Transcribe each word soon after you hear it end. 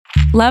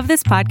Love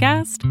this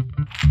podcast?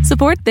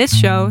 Support this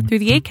show through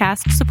the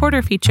Acast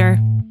supporter feature.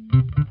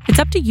 It's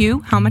up to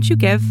you how much you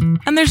give,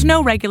 and there's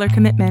no regular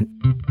commitment.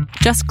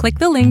 Just click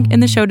the link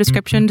in the show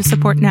description to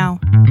support now.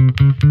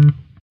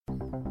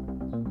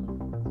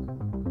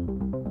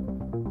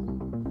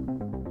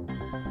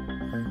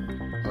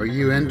 Are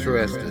you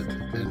interested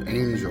in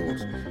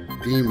angels,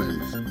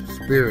 demons,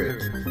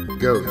 spirits,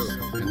 ghosts,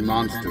 and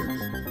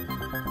monsters?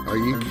 Are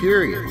you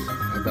curious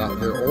about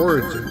their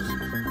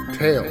origins,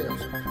 tales,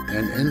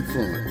 and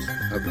influence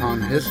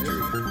upon history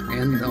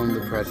and on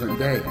the present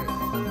day?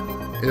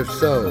 If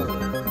so,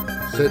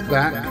 sit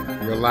back,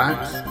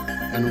 relax,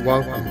 and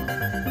welcome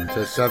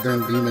to Southern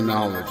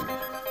Demonology,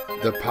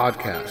 the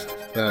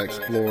podcast that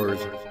explores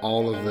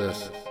all of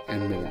this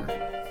and more.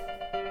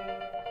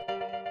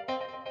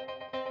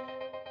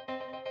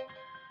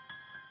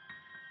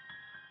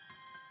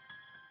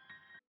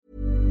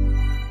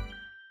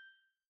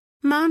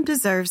 Mom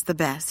deserves the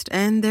best,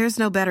 and there's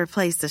no better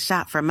place to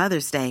shop for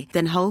Mother's Day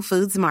than Whole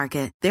Foods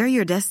Market. They're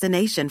your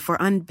destination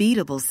for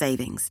unbeatable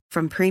savings,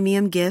 from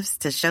premium gifts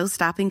to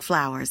show-stopping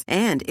flowers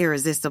and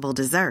irresistible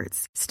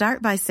desserts.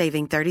 Start by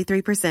saving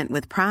 33%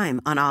 with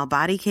Prime on all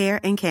body care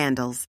and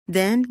candles.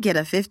 Then get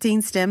a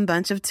 15-stem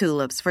bunch of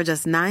tulips for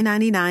just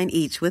 $9.99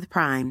 each with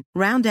Prime.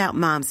 Round out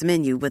Mom's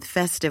menu with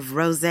festive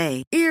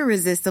rosé,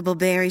 irresistible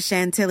berry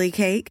chantilly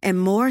cake, and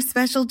more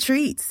special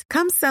treats.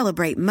 Come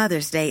celebrate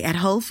Mother's Day at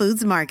Whole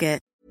Foods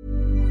Market.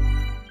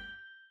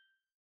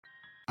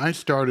 I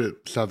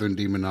started Southern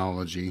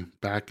Demonology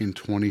back in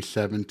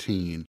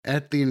 2017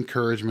 at the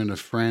encouragement of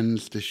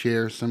friends to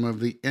share some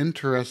of the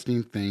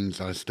interesting things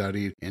I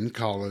studied in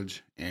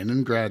college and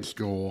in grad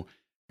school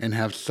and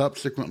have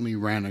subsequently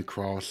ran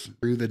across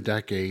through the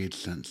decades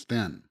since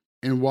then.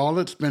 And while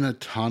it's been a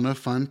ton of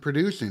fun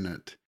producing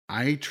it,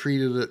 I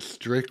treated it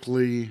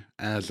strictly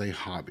as a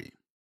hobby.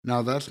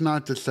 Now, that's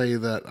not to say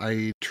that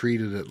I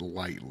treated it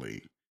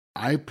lightly.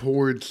 I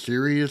poured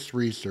serious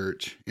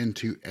research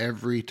into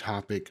every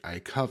topic I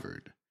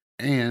covered.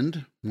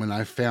 And when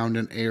I found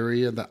an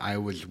area that I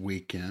was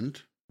weak in,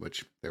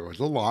 which there was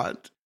a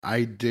lot,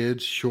 I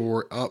did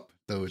shore up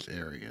those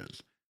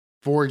areas.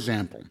 For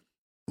example,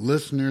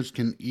 listeners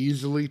can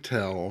easily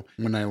tell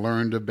when I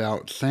learned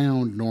about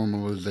sound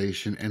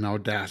normalization and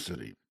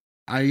Audacity.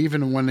 I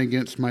even went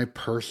against my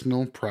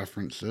personal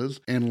preferences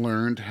and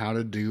learned how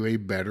to do a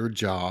better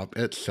job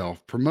at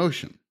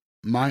self-promotion.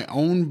 My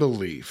own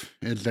belief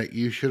is that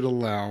you should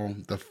allow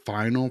the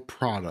final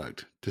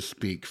product to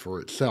speak for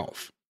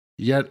itself.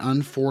 Yet,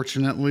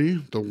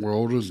 unfortunately, the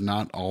world is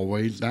not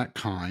always that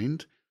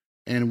kind,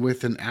 and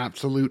with an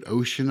absolute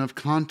ocean of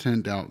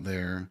content out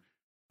there,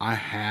 I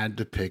had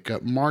to pick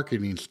up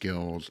marketing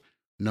skills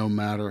no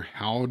matter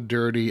how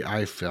dirty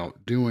I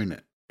felt doing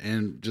it.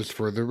 And just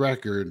for the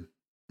record,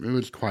 it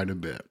was quite a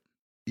bit.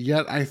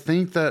 Yet, I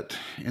think that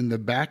in the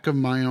back of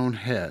my own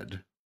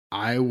head,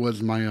 I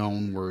was my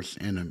own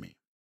worst enemy.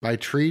 By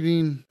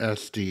treating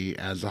SD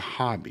as a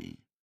hobby,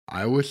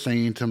 I was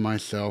saying to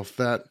myself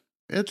that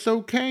it's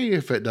okay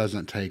if it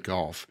doesn't take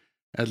off,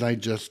 as I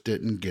just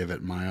didn't give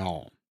it my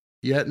all.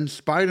 Yet, in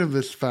spite of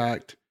this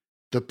fact,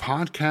 the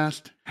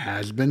podcast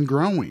has been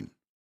growing,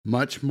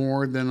 much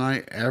more than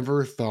I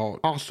ever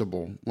thought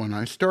possible when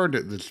I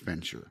started this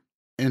venture.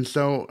 And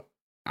so,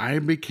 I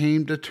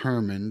became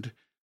determined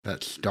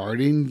that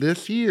starting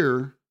this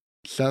year,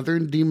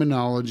 Southern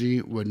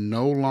Demonology would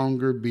no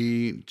longer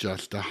be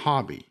just a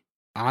hobby.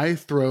 I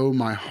throw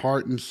my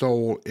heart and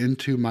soul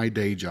into my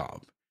day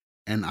job,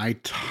 and I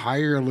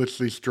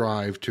tirelessly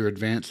strive to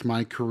advance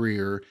my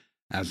career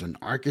as an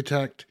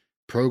architect,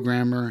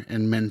 programmer,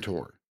 and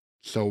mentor.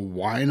 So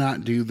why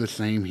not do the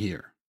same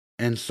here?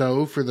 And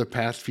so for the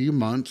past few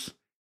months,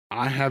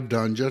 I have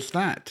done just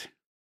that.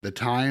 The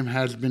time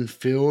has been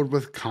filled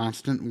with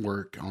constant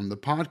work on the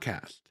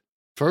podcast.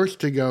 First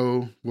to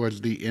go was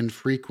the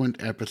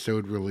infrequent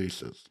episode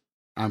releases.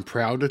 I'm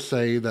proud to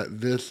say that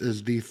this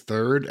is the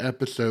third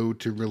episode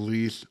to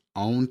release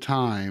on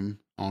time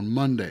on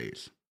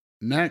Mondays.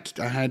 Next,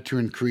 I had to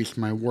increase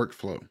my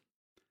workflow.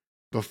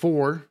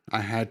 Before, I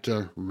had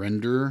to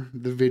render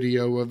the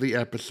video of the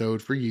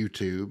episode for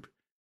YouTube,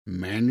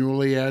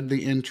 manually add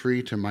the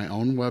entry to my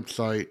own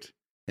website,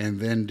 and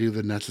then do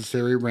the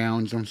necessary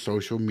rounds on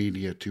social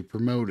media to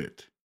promote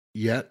it.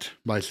 Yet,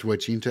 by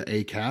switching to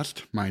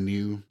Acast, my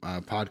new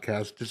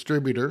podcast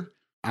distributor,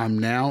 I'm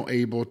now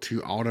able to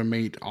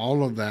automate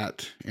all of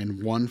that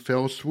in one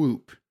fell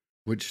swoop,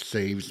 which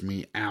saves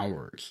me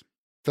hours.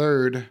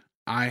 Third,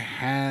 I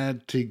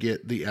had to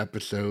get the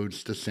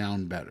episodes to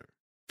sound better.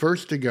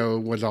 First to go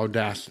was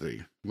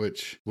Audacity,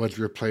 which was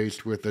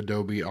replaced with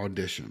Adobe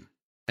Audition.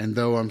 And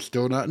though I'm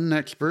still not an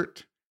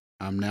expert,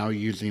 I'm now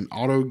using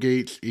auto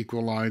gates,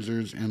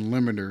 equalizers, and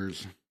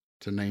limiters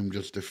to name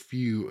just a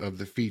few of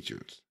the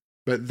features.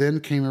 But then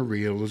came a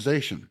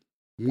realization.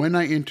 When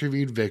I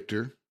interviewed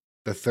Victor,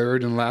 the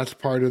third and last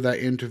part of that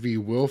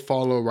interview will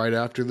follow right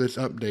after this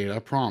update, I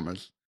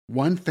promise.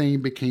 One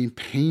thing became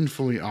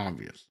painfully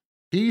obvious.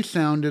 He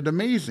sounded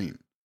amazing,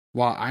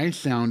 while I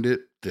sounded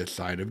this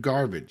side of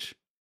garbage.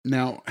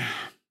 Now,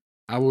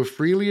 I will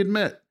freely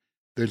admit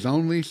There's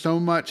only so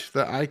much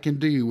that I can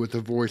do with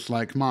a voice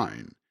like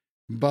mine,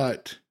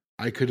 but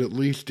I could at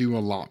least do a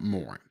lot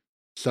more.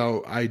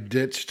 So I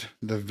ditched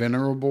the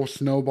venerable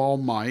Snowball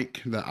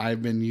mic that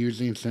I've been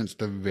using since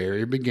the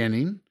very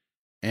beginning,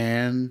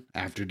 and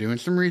after doing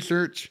some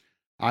research,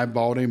 I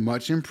bought a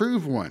much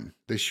improved one,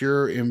 the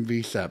Shure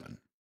MV7.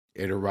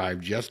 It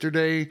arrived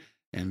yesterday,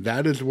 and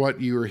that is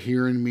what you are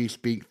hearing me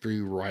speak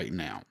through right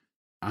now.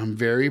 I'm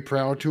very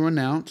proud to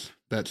announce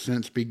that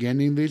since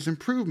beginning these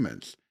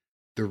improvements,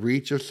 the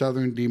reach of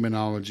Southern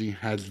Demonology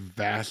has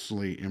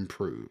vastly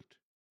improved.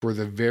 For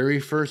the very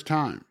first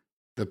time,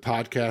 the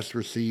podcast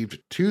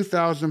received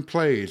 2,000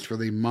 plays for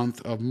the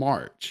month of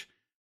March,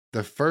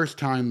 the first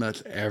time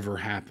that's ever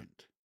happened.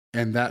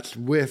 And that's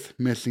with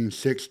missing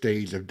 6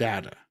 days of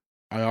data.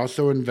 I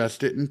also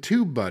invested in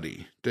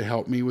TubeBuddy to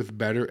help me with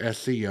better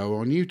SEO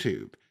on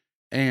YouTube,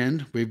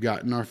 and we've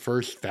gotten our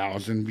first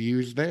 1,000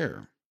 views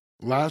there.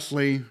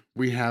 Lastly,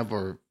 we have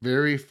our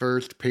very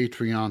first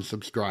Patreon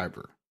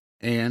subscriber.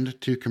 And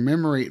to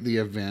commemorate the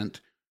event,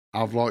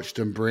 I've launched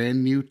a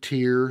brand new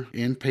tier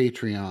in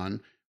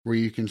Patreon where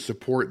you can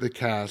support the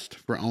cast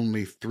for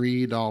only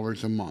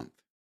 $3 a month.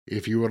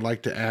 If you would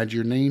like to add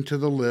your name to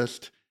the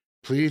list,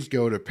 please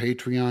go to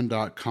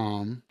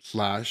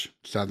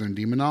patreon.com/Southern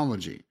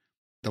Demonology.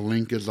 The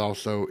link is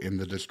also in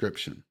the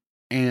description.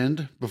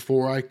 And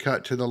before I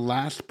cut to the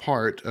last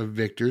part of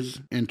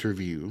Victor's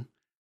interview,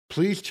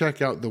 please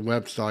check out the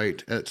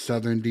website at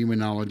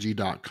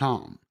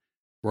southerndemonology.com,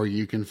 where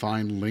you can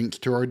find links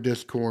to our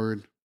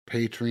Discord,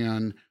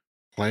 Patreon,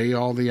 play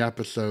all the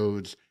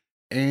episodes,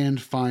 and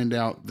find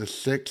out the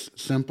 6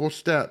 simple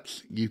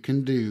steps you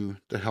can do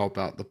to help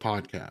out the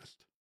podcast.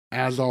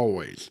 As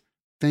always,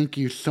 thank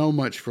you so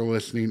much for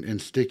listening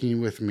and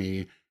sticking with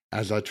me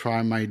as I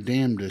try my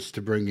damnedest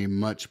to bring a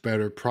much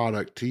better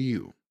product to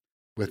you.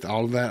 With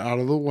all of that out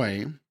of the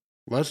way,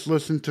 let's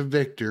listen to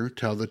Victor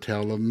tell the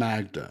tale of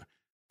Magda,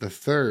 the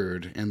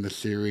third in the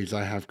series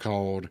I have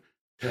called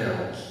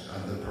Tales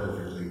of the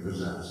Perfectly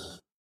Possessed.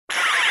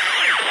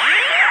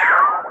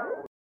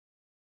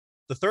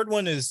 The third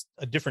one is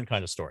a different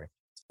kind of story.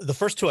 The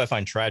first 2 I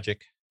find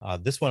tragic.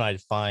 This one I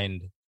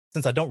find,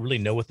 since I don't really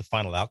know what the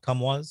final outcome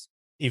was,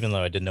 even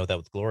though I didn't know that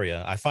with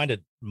Gloria, I find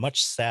it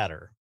much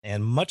sadder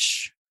and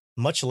much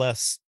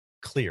less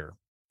clear.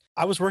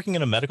 I was working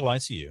in a medical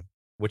ICU,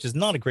 which is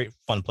not a great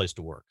fun place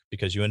to work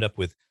because you end up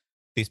with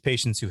these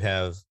patients who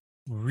have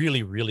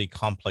really, really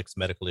complex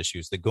medical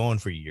issues that go on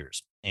for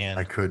years. And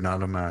I could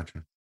not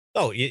imagine.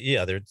 Oh,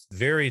 yeah,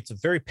 it's a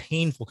very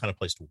painful kind of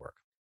place to work.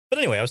 But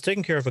anyway, I was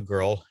taking care of a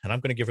girl, and I'm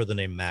going to give her the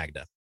name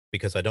Magda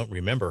because I don't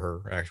remember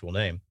her actual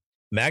name.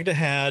 Magda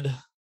had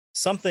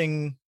some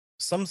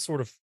sort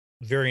of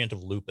variant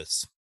of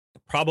lupus,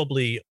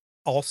 probably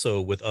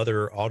also with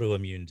other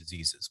autoimmune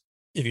diseases.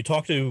 If you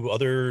talk to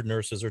other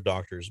nurses or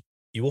doctors,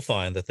 you will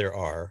find that there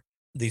are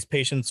these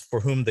patients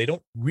for whom they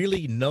don't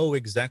really know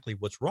exactly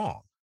what's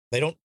wrong. They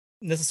don't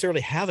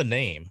necessarily have a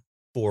name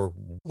for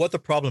what the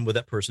problem with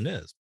that person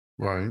is.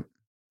 Right.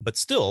 But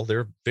still,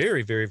 they're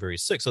very, very, very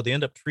sick. So they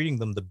end up treating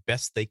them the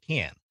best they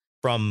can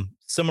from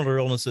similar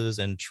illnesses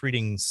and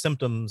treating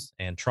symptoms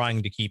and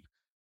trying to keep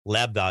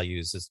lab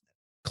values as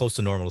close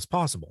to normal as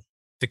possible.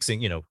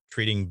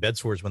 Treating bed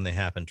sores when they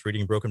happen,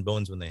 treating broken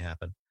bones when they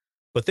happen.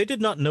 But they did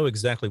not know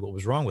exactly what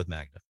was wrong with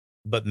Magda.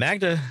 But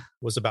Magda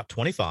was about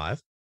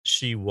 25.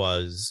 She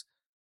was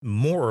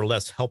more or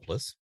less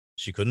helpless.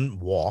 She couldn't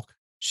walk.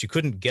 She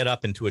couldn't get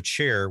up into a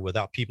chair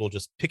without people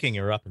just picking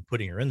her up and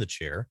putting her in the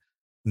chair.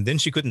 And then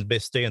she couldn't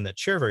stay in that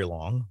chair very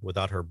long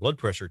without her blood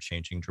pressure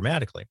changing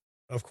dramatically.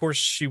 Of course,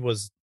 she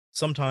was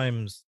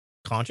sometimes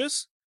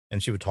conscious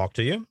and she would talk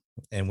to you.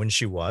 And when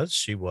she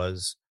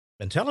was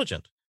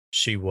intelligent.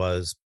 She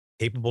was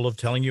capable of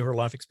telling you her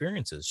life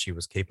experiences. She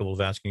was capable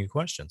of asking you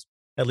questions,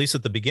 at least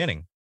at the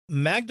beginning.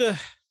 Magda's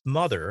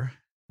mother,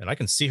 and I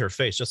can see her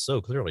face just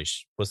so clearly,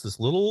 she was this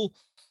little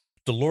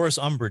Dolores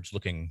Umbridge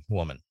looking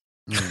woman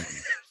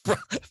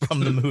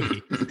from the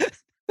movie.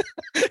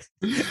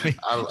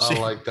 I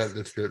like that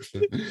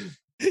description.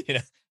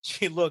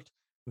 She looked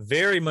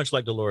very much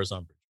like Dolores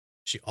Umbridge.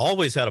 She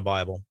always had a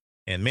Bible,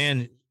 and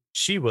man,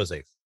 she was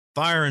a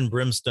fire and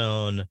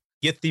brimstone,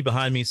 get thee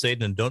behind me,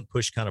 Satan, and don't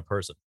push kind of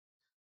person.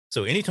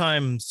 So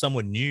anytime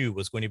someone new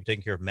was going to be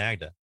taking care of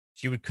Magda,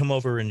 she would come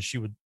over and she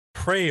would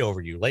pray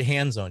over you, lay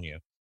hands on you,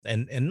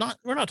 and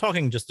we're not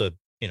talking just dear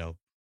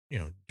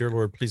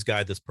Lord, please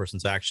guide this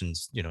person's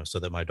actions, so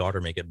that my daughter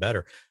may get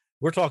better.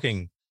 We're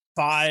talking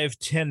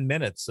 5-10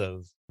 minutes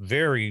of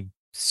very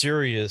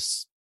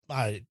serious,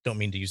 I don't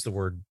mean to use the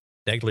word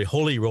negatively,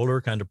 holy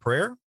roller kind of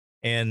prayer.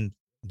 And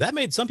that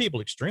made some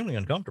people extremely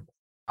uncomfortable.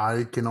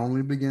 I can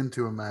only begin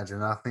to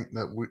imagine. I think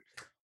that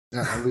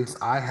at least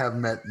I have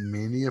met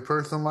many a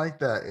person like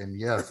that. And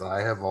yes,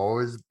 I have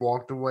always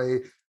walked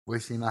away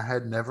wishing I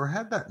had never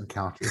had that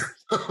encounter.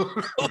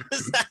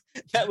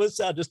 That was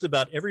how just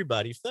about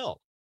everybody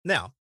felt.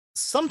 Now,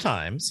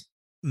 sometimes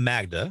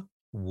Magda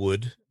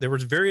there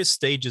was various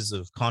stages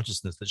of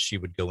consciousness that she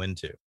would go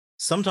into.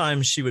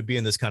 Sometimes she would be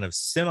in this kind of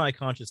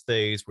semi-conscious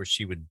phase where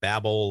she would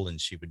babble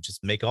and she would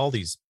just make all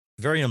these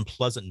very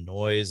unpleasant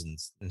noise,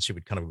 and she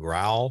would kind of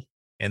growl.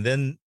 And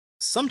then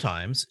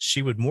sometimes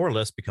she would more or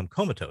less become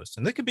comatose.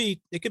 And it could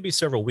be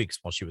several weeks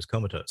while she was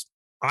comatose.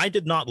 I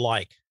did not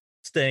like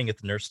staying at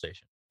the nurse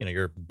station.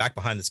 You're back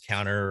behind this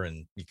counter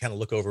and you kind of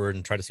look over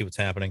and try to see what's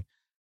happening.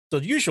 So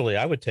usually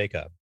I would take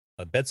a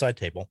bedside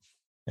table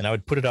and I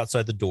would put it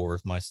outside the door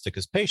of my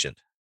sickest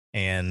patient.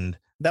 And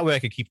that way I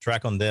could keep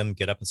track on them,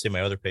 get up and see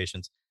my other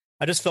patients.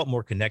 I just felt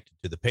more connected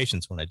to the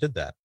patients when I did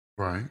that.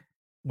 Right.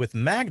 With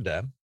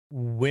Magda,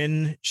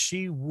 when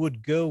she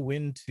would go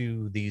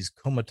into these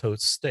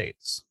comatose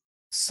states,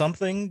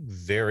 something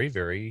very,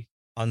 very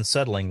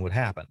unsettling would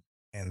happen.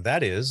 And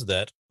that is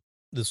that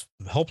this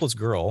helpless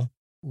girl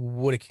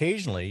would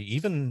occasionally,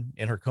 even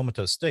in her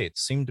comatose state,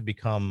 seem to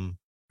become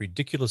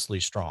ridiculously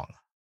strong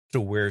to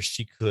where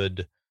she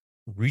could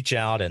reach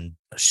out and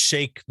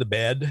shake the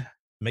bed,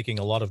 making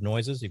a lot of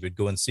noises. You would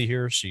go and see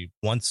her. She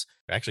once,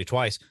 actually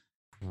twice,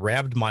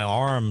 grabbed my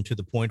arm to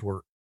the point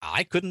where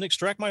I couldn't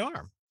extract my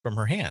arm from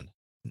her hand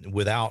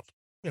without,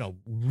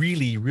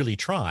 really, really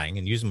trying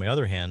and using my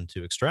other hand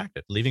to extract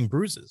it, leaving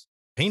bruises,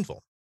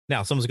 painful.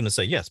 Now, someone's going to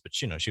say, yes, but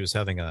she was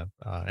having an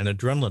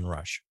adrenaline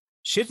rush.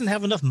 She didn't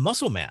have enough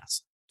muscle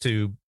mass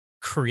to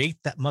create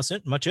that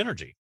much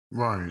energy.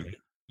 Right.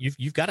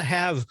 You've got to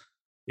have,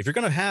 if you're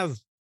going to have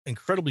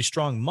incredibly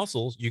strong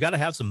muscles, you got to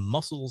have some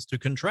muscles to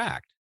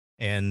contract.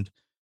 And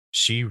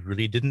she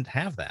really didn't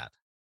have that.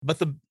 But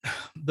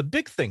the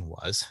big thing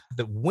was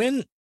that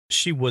when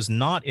she was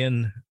not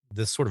in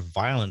this sort of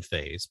violent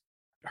phase,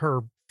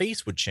 her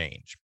face would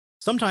change.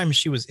 Sometimes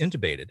she was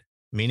intubated,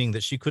 meaning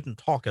that she couldn't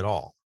talk at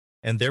all.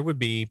 And there would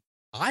be,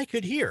 I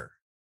could hear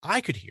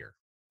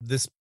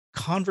this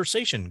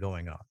conversation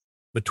going on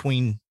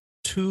between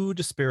two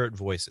disparate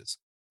voices.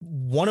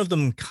 One of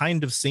them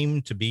kind of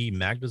seemed to be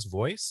Magda's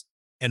voice,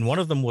 and one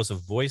of them was a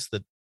voice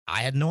that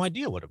I had no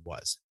idea what it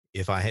was.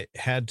 If I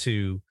had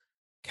to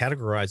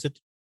categorize it,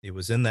 it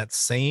was in that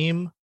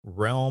same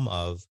realm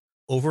of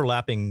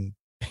overlapping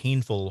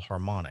painful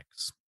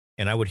harmonics.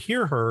 And I would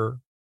hear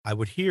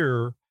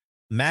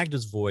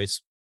Magda's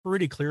voice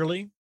pretty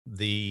clearly.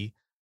 The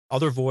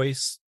other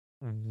voice,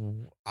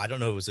 I don't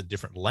know if it was a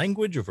different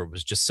language or if it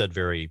was just said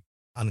very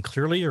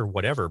unclearly or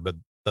whatever, but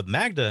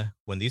Magda,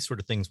 when these sort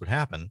of things would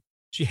happen,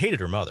 she hated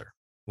her mother.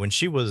 When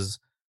she was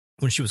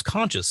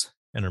conscious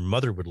and her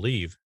mother would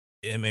leave,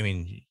 I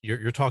mean,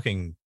 you're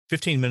talking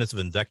 15 minutes of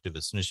invective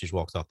as soon as she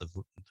walks out the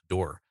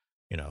door.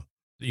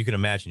 You can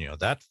imagine,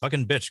 that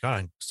fucking bitch. God,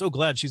 I'm so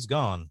glad she's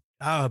gone.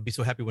 I'll be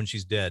so happy when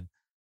she's dead.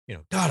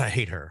 God, I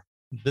hate her.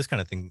 This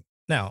kind of thing.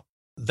 Now,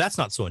 that's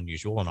not so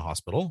unusual in a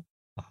hospital.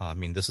 I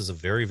mean, this is a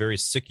very, very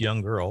sick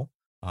young girl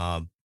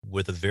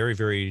with a very,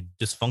 very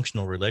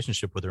dysfunctional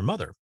relationship with her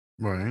mother.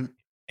 Right.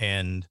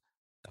 And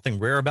nothing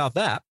rare about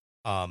that.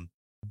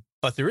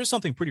 But there is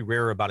something pretty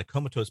rare about a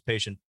comatose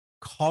patient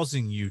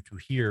causing you to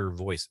hear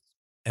voices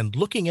and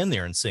looking in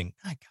there and saying,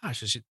 "My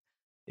gosh, is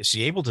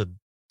she able to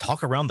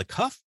talk around the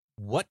cuff?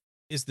 What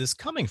is this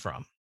coming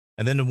from?"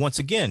 And then once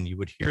again, you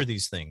would hear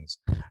these things,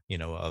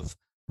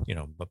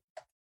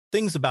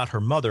 things about her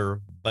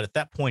mother. But at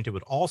that point, it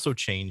would also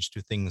change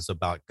to things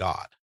about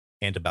God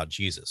and about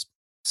Jesus,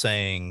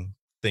 saying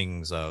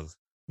things of,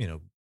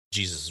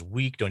 Jesus is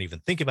weak. Don't even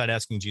think about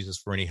asking Jesus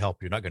for any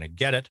help. You're not going to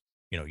get it.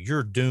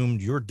 You're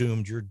doomed. You're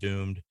doomed. You're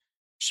doomed.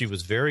 She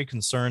was very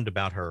concerned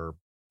about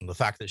the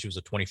fact that she was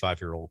a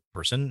 25-year-old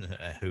person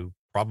who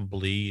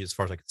probably, as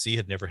far as I could see,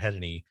 had never had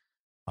any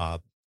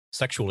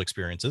sexual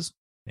experiences.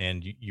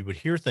 And you would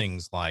hear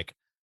things like,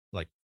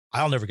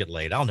 I'll never get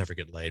laid. I'll never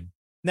get laid.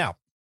 Now,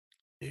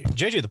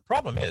 JJ, the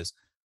problem is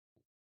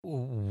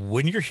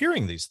when you're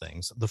hearing these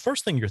things, the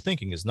first thing you're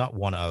thinking is not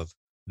one of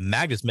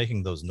Magda's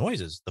making those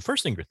noises. The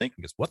first thing you're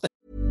thinking is, what the?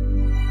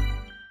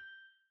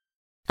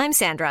 I'm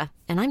Sandra,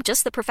 and I'm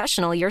just the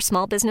professional your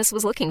small business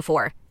was looking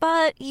for.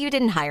 But you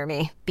didn't hire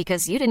me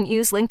because you didn't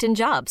use LinkedIn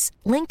Jobs.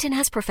 LinkedIn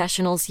has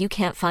professionals you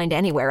can't find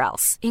anywhere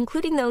else,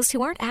 including those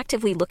who aren't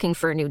actively looking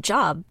for a new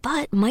job,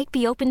 but might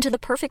be open to the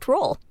perfect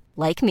role,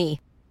 like me.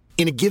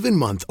 In a given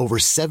month, over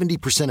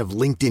 70% of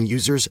LinkedIn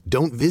users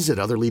don't visit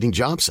other leading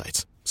job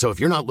sites. So if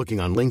you're not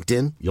looking on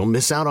LinkedIn, you'll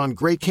miss out on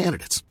great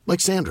candidates like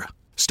Sandra.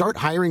 Start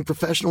hiring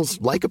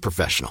professionals like a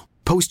professional.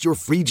 Post your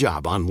free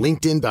job on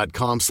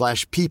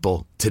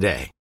linkedin.com/people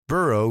today.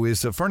 Burrow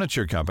is a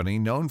furniture company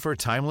known for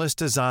timeless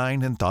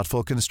design and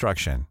thoughtful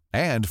construction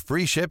and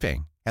free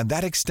shipping, and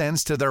that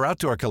extends to their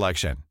outdoor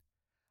collection.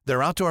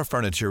 Their outdoor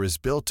furniture is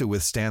built to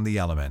withstand the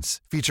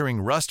elements, featuring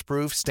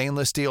rust-proof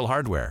stainless steel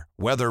hardware,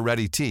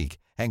 weather-ready teak,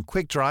 and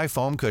quick-dry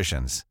foam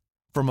cushions.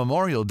 For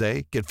Memorial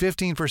Day, get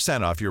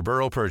 15% off your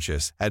Burrow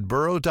purchase at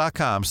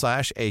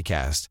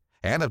burrow.com/acast,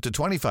 and up to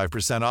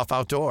 25% off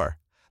outdoor.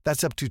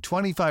 That's up to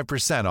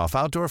 25% off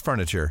outdoor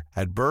furniture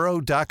at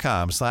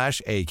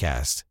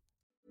burrow.com/acast.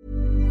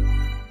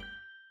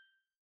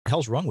 The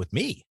hell's wrong with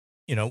me?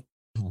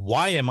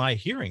 Why am I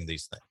hearing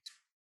these things?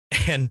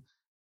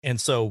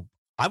 And so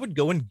I would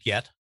go and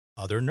get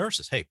other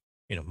nurses. Hey,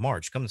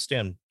 Marge, come to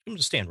stand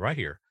right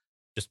here.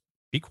 Just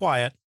be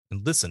quiet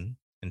and listen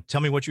and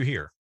tell me what you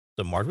hear.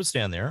 So Marge would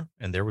stand there,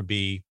 and there would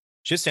be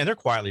She'd stand there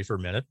quietly for a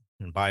minute,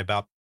 and by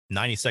about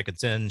 90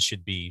 seconds in,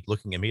 she'd be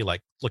looking at me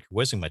like, look, you're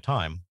wasting my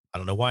time. I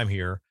don't know why I'm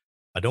here.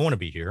 I don't want to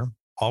be here.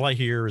 All I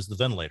hear is the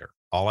ventilator.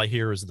 All I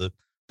hear is the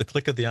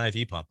click of the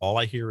IV pump. All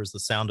I hear is the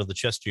sound of the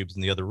chest tubes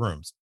in the other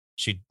rooms.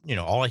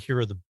 All I hear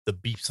are the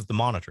beeps of the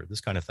monitor,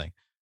 this kind of thing.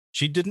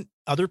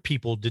 Other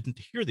people didn't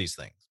hear these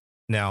things.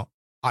 Now,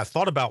 I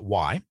thought about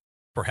why.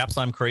 Perhaps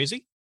I'm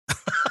crazy.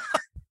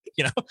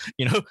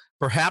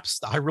 Perhaps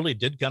I really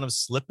did kind of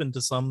slip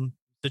into some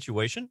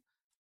situation,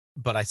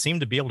 but I seem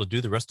to be able to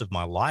do the rest of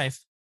my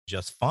life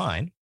just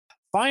fine.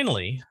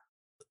 Finally,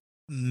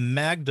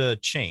 Magda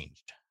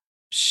changed.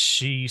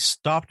 She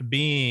stopped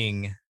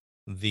being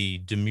the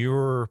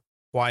demure,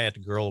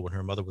 quiet girl when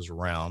her mother was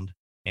around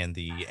and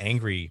the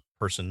angry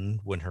person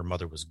when her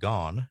mother was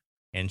gone.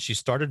 And she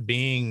started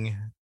being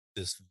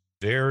this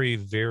very,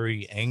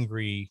 very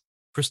angry,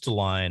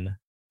 crystalline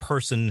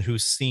person who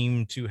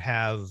seemed to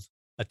have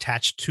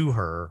attached to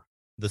her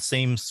the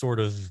same sort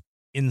of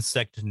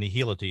insect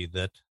nihility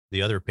that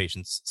the other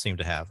patients seem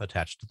to have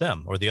attached to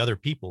them, or the other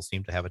people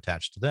seem to have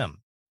attached to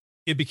them.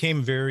 It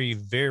became very,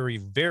 very,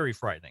 very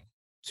frightening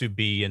to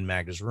be in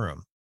Magda's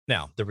room.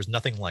 Now, there was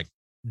nothing like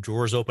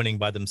drawers opening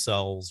by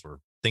themselves or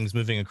things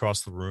moving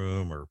across the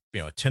room or,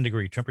 a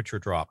 10-degree temperature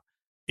drop.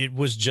 It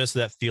was just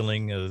that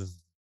feeling of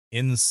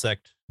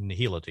insect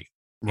nihility.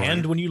 Right.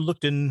 And when you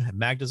looked in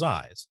Magda's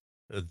eyes,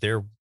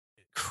 their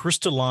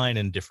crystalline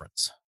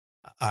indifference,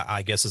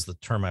 I guess is the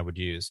term I would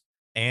use.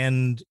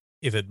 And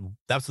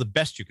that's the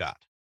best you got.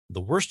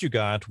 The worst you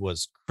got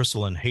was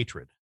crystalline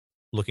hatred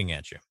looking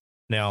at you.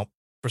 Now,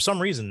 for some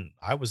reason,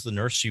 I was the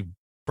nurse she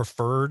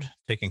preferred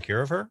taking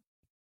care of her.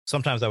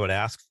 Sometimes I would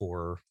ask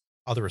for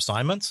other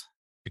assignments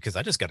because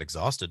I just got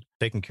exhausted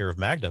taking care of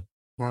Magda.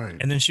 Right.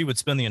 And then she would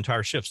spend the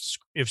entire shift,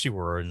 if she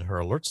were in her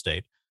alert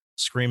state,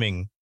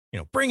 screaming,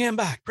 bring him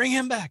back, bring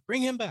him back,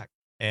 bring him back.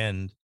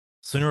 And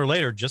sooner or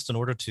later, just in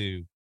order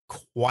to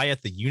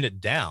quiet the unit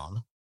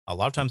down, a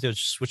lot of times they would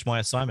switch my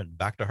assignment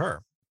back to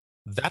her.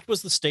 That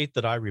was the state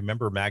that I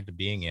remember Magda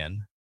being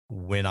in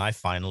when I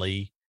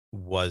finally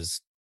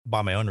was,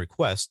 by my own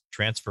request,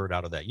 transferred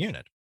out of that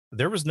unit.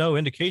 There was no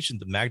indication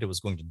that Magda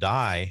was going to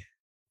die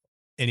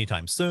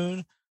anytime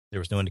soon. There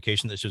was no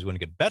indication that she was going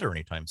to get better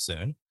anytime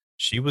soon.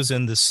 She was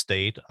in this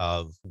state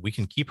of, we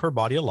can keep her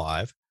body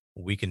alive.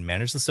 We can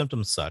manage the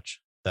symptoms such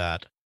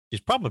that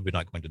she's probably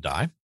not going to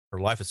die. Her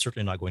life is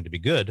certainly not going to be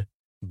good,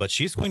 but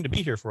she's going to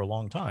be here for a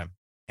long time.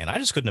 And I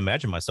just couldn't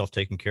imagine myself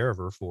taking care of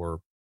her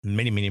for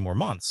many, many more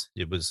months.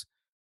 It was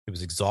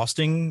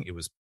exhausting. It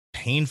was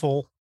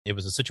painful. It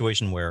was a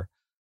situation where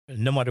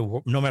no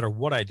matter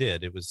what I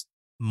did, it was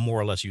more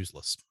or less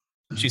useless.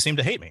 She seemed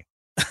to hate me.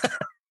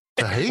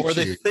 To hate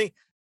you?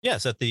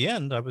 Yes, at the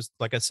end, I was,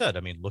 like I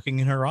said, looking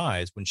in her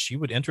eyes when she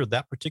would enter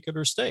that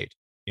particular state,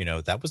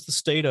 that was the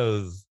state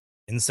of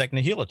insect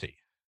nihility.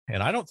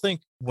 And I don't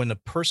think when a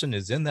person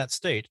is in that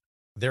state,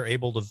 they're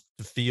able to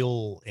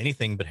feel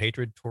anything but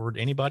hatred toward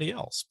anybody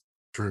else.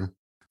 True.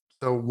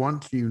 So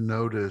once you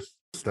noticed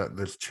that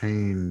this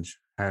change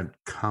had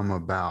come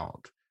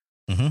about,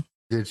 mm-hmm.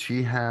 Did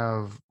she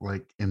have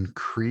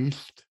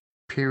increased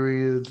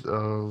periods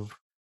of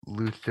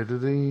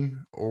lucidity,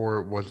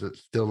 or was it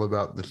still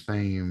about the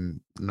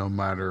same no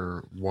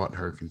matter what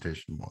her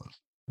condition was?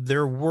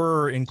 There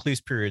were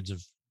increased periods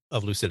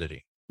of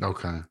lucidity.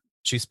 Okay.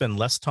 She spent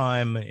less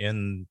time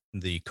in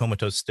the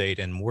comatose state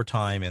and more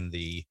time in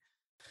the,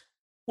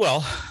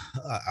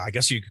 I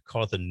guess you could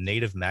call it the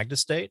native Magda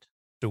state,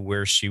 to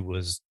where she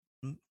was,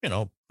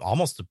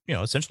 almost,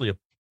 essentially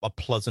a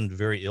pleasant,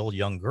 very ill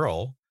young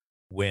girl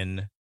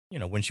when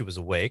she was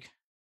awake,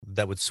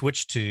 that would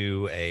switch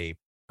to a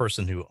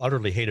person who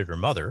utterly hated her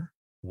mother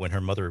when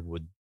her mother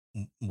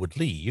would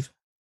leave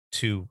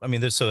to,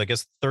 so I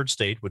guess third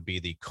state would be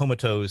the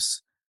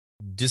comatose,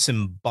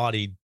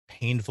 disembodied,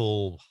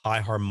 painful, high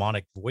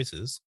harmonic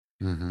voices.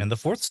 Mm-hmm. And the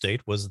fourth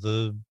state was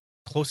the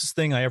closest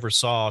thing I ever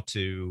saw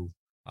to,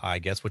 I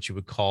guess, what you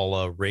would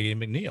call Reagan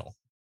McNeil.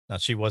 Now,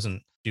 she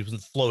wasn't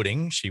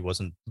floating. She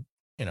wasn't,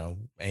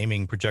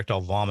 aiming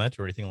projectile vomit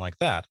or anything like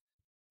that,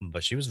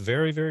 but she was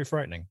very, very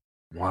frightening.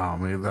 Wow,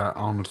 that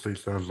honestly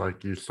sounds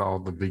like you saw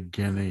the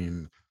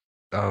beginning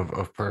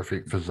of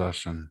perfect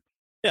possession.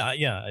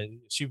 Yeah.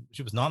 She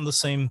was not in the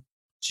same.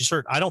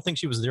 I don't think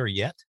she was there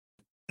yet.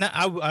 Now,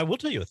 I will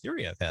tell you a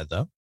theory I've had,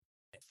 though.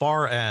 As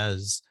far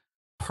as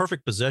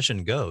perfect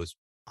possession goes,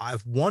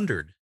 I've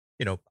wondered,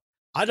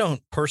 I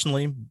don't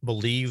personally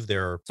believe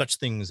there are such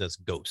things as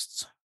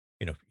ghosts,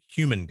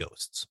 human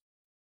ghosts.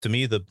 To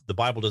me, the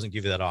Bible doesn't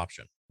give you that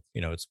option.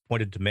 It's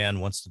pointed to man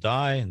wants to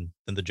die and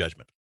then the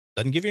judgment.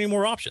 Doesn't give you any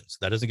more options.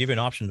 That doesn't give you an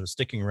option of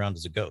sticking around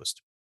as a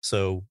ghost.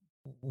 So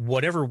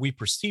whatever we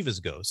perceive as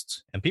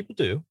ghosts, and people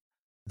do,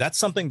 that's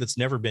something that's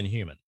never been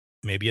human.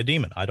 Maybe a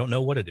demon. I don't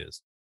know what it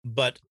is.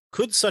 But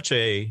could such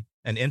an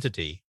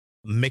entity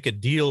make a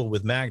deal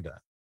with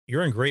Magda?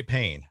 You're in great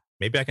pain.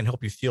 Maybe I can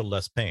help you feel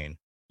less pain.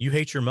 You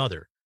hate your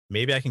mother.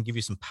 Maybe I can give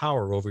you some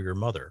power over your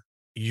mother.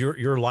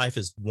 Your life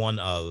is one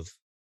of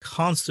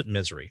constant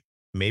misery.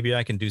 Maybe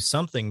I can do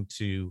something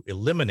to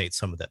eliminate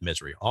some of that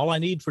misery. All I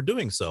need for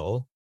doing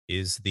so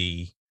is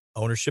the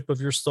ownership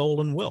of your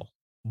soul and will.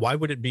 Why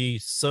would it be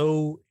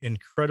so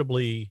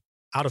incredibly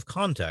out of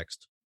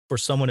context for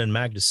someone in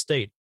Magda's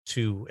state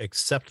to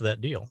accept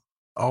that deal?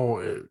 Oh,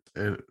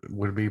 it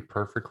would be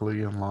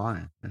perfectly in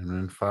line. And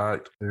in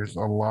fact, there's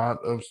a lot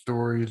of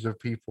stories of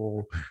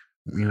people,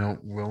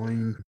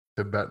 willing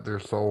to bet their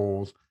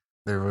souls.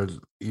 There was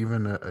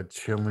even a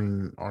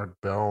chilling Art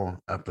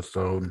Bell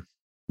episode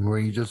where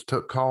he just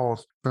took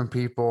calls from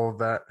people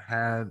that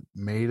had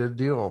made a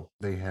deal,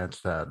 they had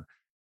said.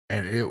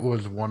 And it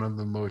was one of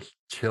the most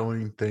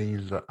chilling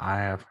things that I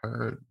have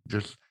heard.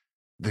 Just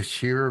the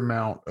sheer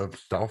amount of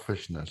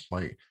selfishness,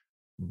 like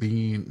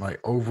being like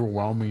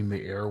overwhelming the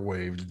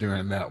airwaves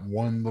during that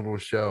one little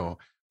show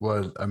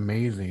was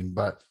amazing.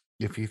 But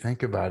if you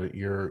think about it,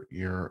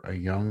 you're a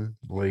young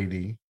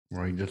lady,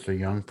 or just a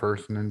young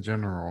person in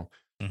general,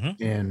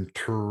 in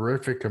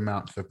terrific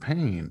amounts of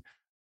pain.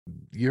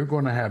 You're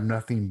going to have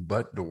nothing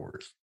but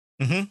doors.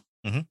 I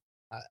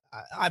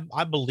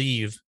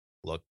believe,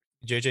 look,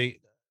 JJ,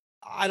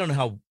 I don't know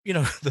how,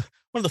 one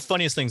of the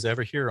funniest things I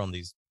ever hear on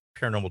these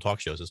paranormal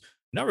talk shows is,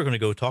 now we're going to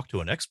go talk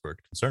to an expert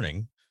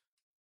concerning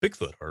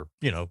Bigfoot or,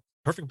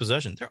 perfect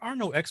possession. There are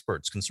no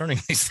experts concerning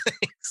these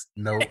things.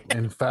 No,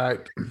 in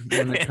fact,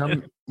 when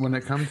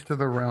it comes to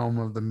the realm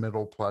of the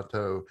Middle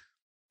Plateau,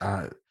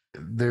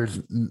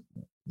 there's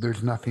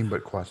nothing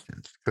but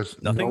questions,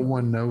 because no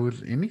one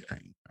knows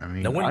anything. I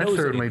mean, I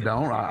certainly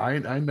don't.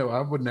 I know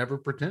I would never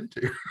pretend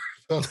to.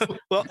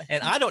 Well,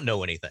 and I don't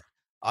know anything.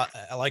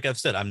 Like I've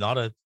said,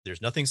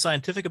 there's nothing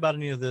scientific about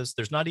any of this.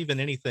 There's not even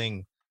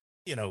anything,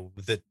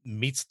 that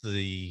meets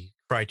the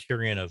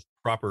criterion of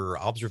proper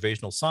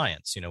observational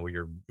science, where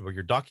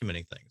you're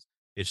documenting things.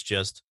 It's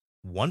just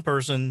one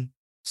person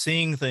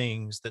seeing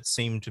things that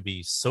seem to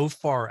be so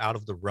far out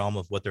of the realm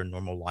of what their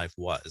normal life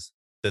was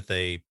that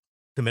they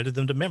committed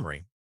them to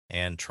memory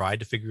and tried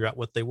to figure out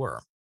what they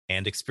were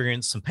and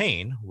experienced some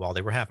pain while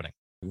they were happening.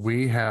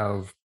 We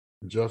have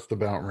just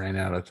about ran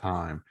out of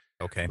time.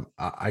 Okay.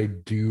 I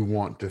do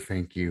want to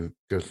thank you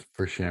just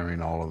for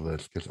sharing all of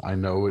this, because I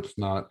know it's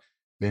not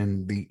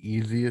been the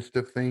easiest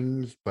of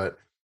things, but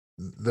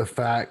the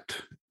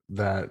fact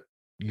that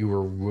you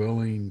were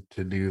willing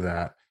to do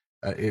that,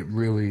 it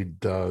really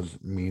does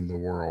mean the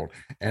world.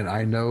 And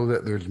I know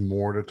that there's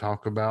more to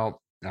talk about.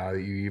 You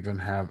even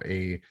have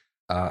a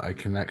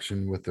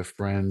connection with a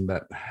friend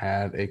that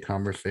had a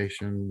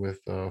conversation with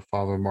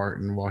Father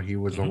Martin while he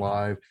was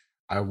alive.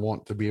 I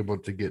want to be able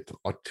to get to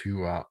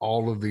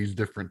all of these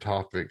different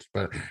topics,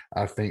 but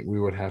I think we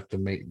would have to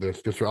make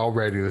this, because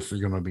this is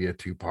going to be a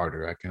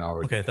two-parter. I can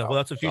already. Okay,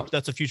 well,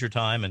 that's a future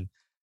time, and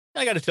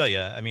I got to tell you,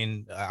 I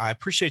mean, I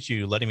appreciate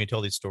you letting me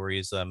tell these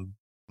stories.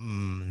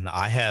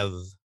 I have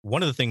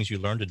one of the things you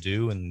learn to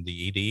do in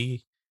the ED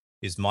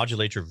is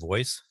modulate your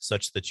voice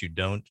such that you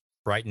don't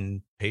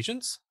frighten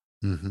patients.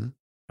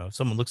 If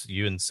someone looks at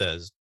you and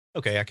says,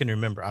 "Okay, I can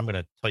remember. I'm going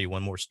to tell you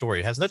one more story.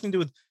 It has nothing to do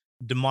with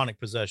demonic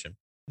possession."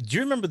 Do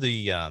you remember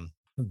the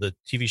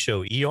TV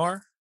show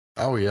ER?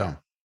 Oh, yeah.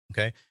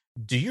 Okay.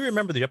 Do you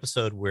remember the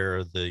episode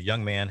where the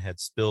young man had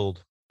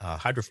spilled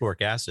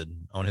hydrofluoric acid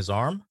on his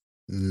arm?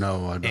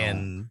 No, I don't.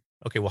 And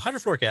okay, well,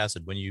 hydrofluoric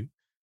acid, when you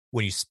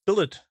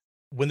spill it,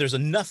 when there's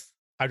enough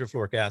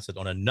hydrofluoric acid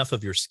on enough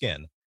of your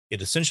skin,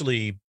 it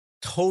essentially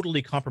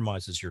totally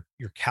compromises your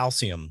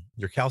calcium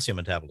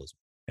metabolism.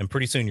 And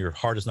pretty soon your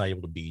heart is not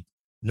able to beat,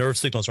 nerve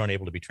signals aren't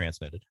able to be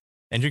transmitted,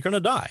 and you're going to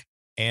die.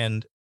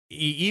 And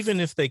even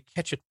if they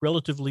catch it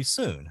relatively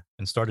soon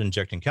and start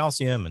injecting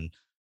calcium and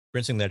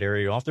rinsing that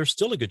area off, there's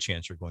still a good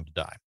chance you're going to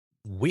die.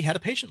 We had a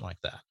patient like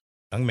that.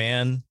 Young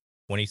man,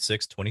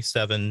 26,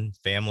 27,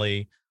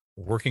 family,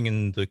 working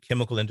in the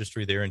chemical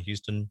industry there in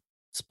Houston,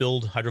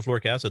 spilled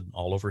hydrofluoric acid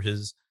all over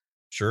his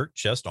shirt,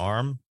 chest,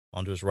 arm,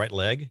 onto his right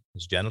leg,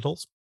 his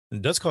genitals.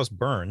 And it does cause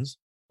burns,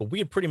 but we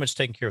had pretty much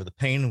taken care of the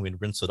pain.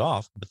 We'd rinse it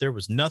off, but there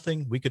was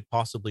nothing we could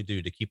possibly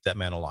do to keep that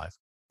man alive.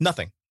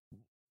 Nothing.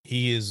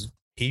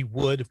 He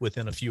would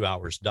within a few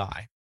hours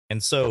die.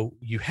 And so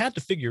you had to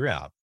figure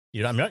out,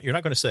 you're not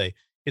going to say,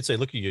 he'd say,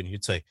 look at you and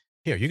you'd say,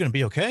 "Hey, are you going to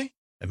be okay?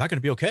 Am I going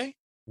to be okay?"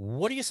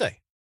 What do you say?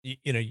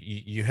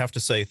 You have to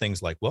say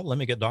things like, "Well, let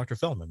me get Dr.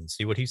 Feldman and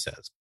see what he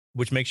says,"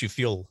 which makes you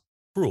feel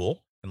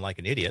cruel and like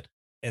an idiot.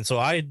 And so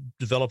I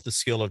developed the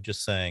skill of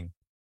just saying,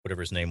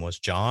 whatever his name was,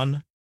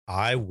 "John,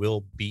 I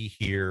will be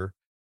here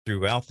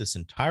throughout this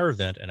entire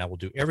event, and I will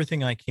do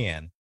everything I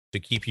can to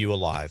keep you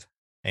alive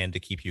and to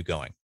keep you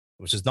going,"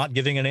 which is not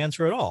giving an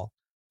answer at all.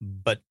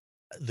 But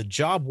the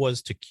job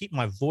was to keep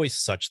my voice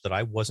such that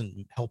I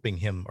wasn't helping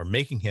him or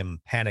making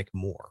him panic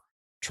more,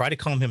 try to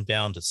calm him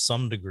down to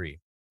some degree.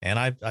 And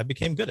I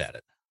became good at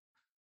it.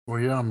 Well,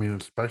 yeah, I mean,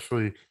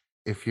 especially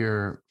if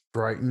you're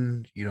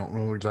frightened, you don't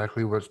know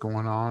exactly what's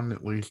going on,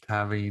 at least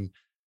having,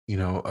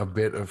 a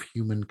bit of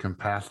human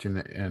compassion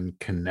and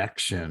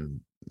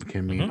connection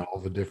can mean all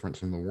the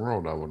difference in the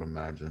world, I would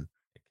imagine.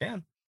 It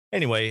can.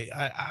 Anyway,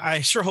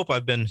 I sure hope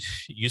I've been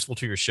useful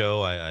to your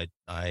show.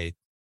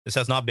 This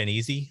has not been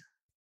easy.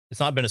 It's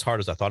not been as hard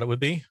as I thought it would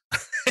be.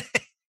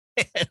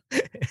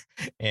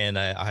 And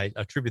I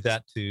attribute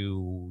that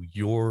to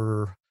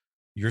your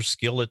your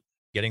skill at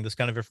getting this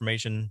kind of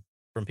information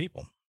from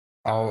people.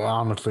 Oh,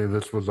 honestly,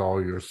 this was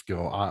all your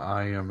skill.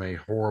 I am a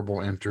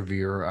horrible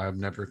interviewer. I've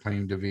never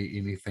claimed to be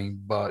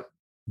anything but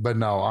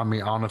no, I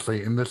mean,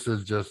 honestly, and this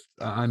is just,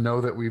 I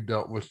know that we've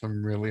dealt with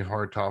some really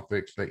hard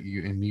topics that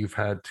you've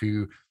had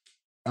to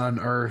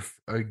unearth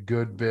a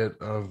good bit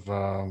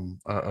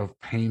of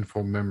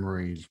painful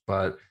memories,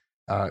 but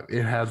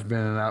it has been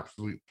an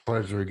absolute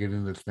pleasure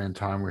getting to spend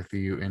time with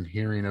you and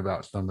hearing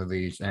about some of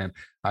these. And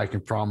I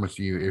can promise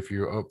you, if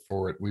you're up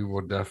for it, we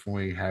will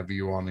definitely have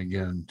you on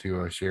again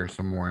to share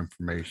some more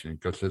information,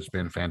 because it's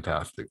been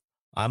fantastic.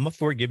 I'm up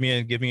for it. Give me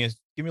a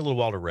little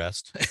while to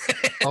rest.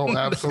 Oh,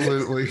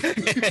 absolutely.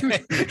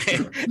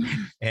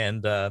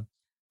 And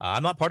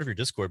I'm not part of your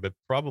Discord, but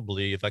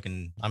probably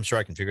I'm sure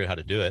I can figure out how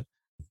to do it.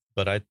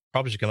 But I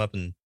probably should come up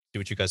and see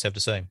what you guys have to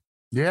say.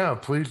 Yeah,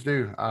 please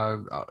do.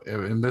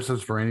 And this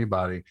is for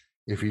anybody.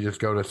 If you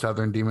just go to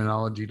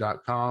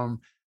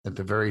southerndemonology.com, at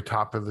the very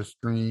top of the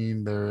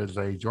screen, there is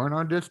a join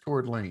our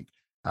Discord link.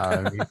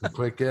 You can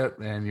click it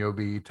and you'll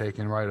be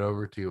taken right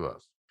over to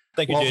us.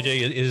 Thank you,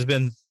 JJ.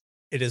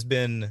 It has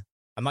been,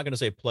 I'm not going to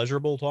say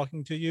pleasurable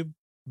talking to you,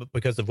 but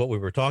because of what we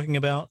were talking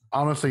about.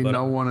 Honestly,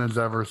 no one has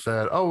ever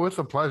said, "Oh, it's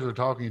a pleasure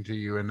talking to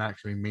you," and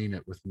actually mean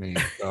it with me.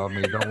 So, I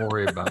mean, don't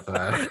worry about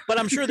that. But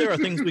I'm sure there are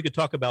things we could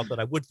talk about that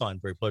I would find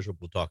very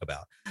pleasurable to talk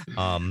about.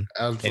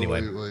 Absolutely.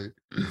 Anyway,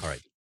 all right.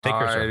 Take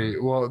care, sir.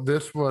 Well,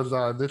 this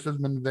has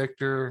been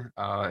Victor,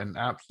 an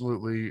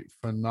absolutely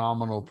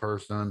phenomenal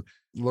person.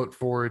 Look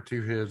forward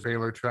to his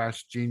Baylor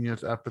Trash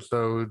Genius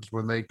episodes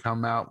when they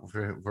come out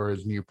for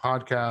his new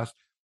podcast.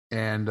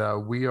 And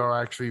we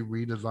are actually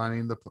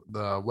redesigning the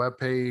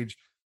webpage,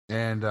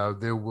 and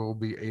there will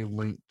be a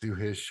link to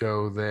his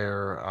show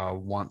there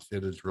once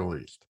it is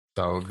released.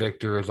 So,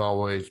 Victor, as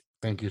always,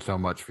 thank you so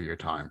much for your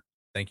time.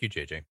 Thank you,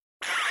 JJ.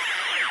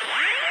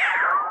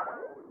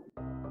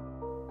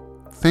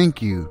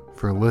 Thank you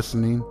for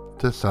listening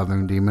to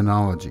Southern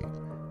Demonology.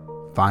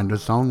 Find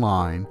us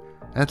online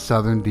at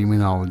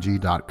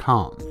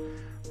southerndemonology.com,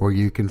 where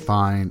you can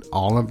find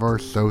all of our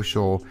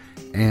social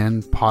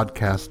and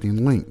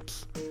podcasting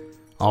links.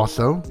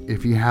 Also,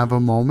 if you have a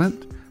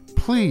moment,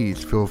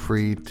 please feel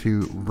free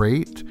to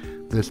rate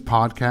this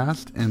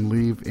podcast and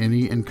leave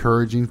any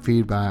encouraging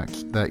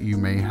feedbacks that you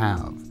may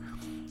have.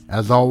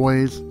 As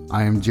always,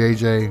 I am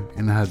JJ,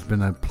 and it has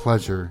been a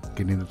pleasure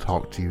getting to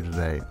talk to you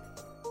today.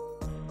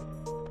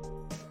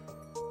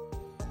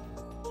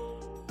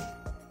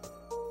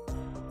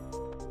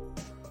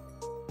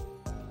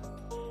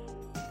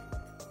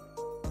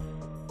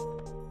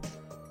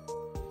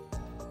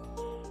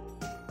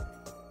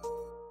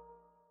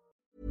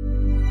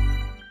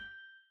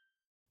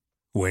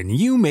 When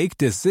you make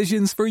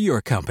decisions for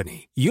your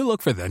company, you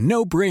look for the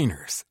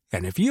no-brainers.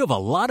 And if you have a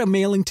lot of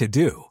mailing to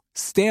do,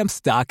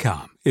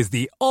 Stamps.com is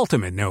the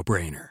ultimate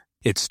no-brainer.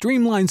 It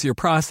streamlines your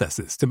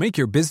processes to make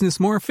your business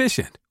more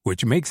efficient,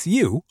 which makes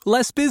you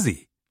less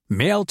busy.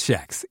 Mail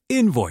checks,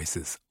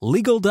 invoices,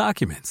 legal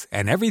documents,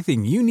 and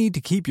everything you need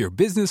to keep your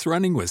business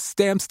running with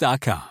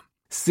Stamps.com.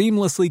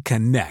 Seamlessly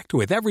connect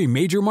with every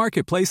major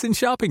marketplace and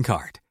shopping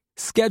cart.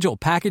 Schedule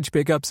package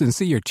pickups and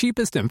see your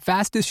cheapest and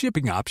fastest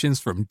shipping options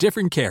from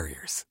different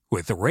carriers,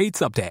 with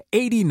rates up to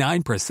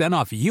 89%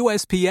 off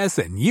USPS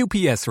and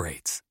UPS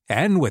rates.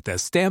 And with the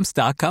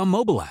Stamps.com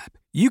mobile app,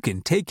 you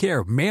can take care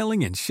of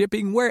mailing and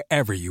shipping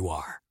wherever you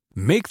are.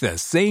 Make the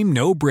same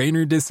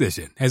no-brainer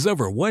decision as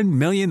over 1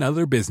 million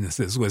other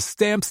businesses with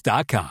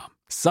Stamps.com.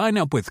 Sign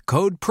up with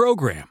code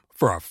PROGRAM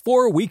for a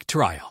 4-week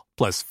trial,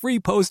 plus free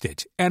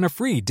postage and a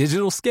free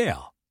digital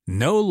scale.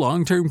 No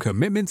long-term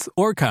commitments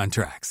or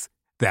contracts.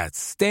 That's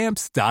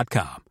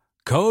Stamps.com.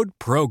 Code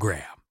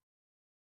PROGRAM.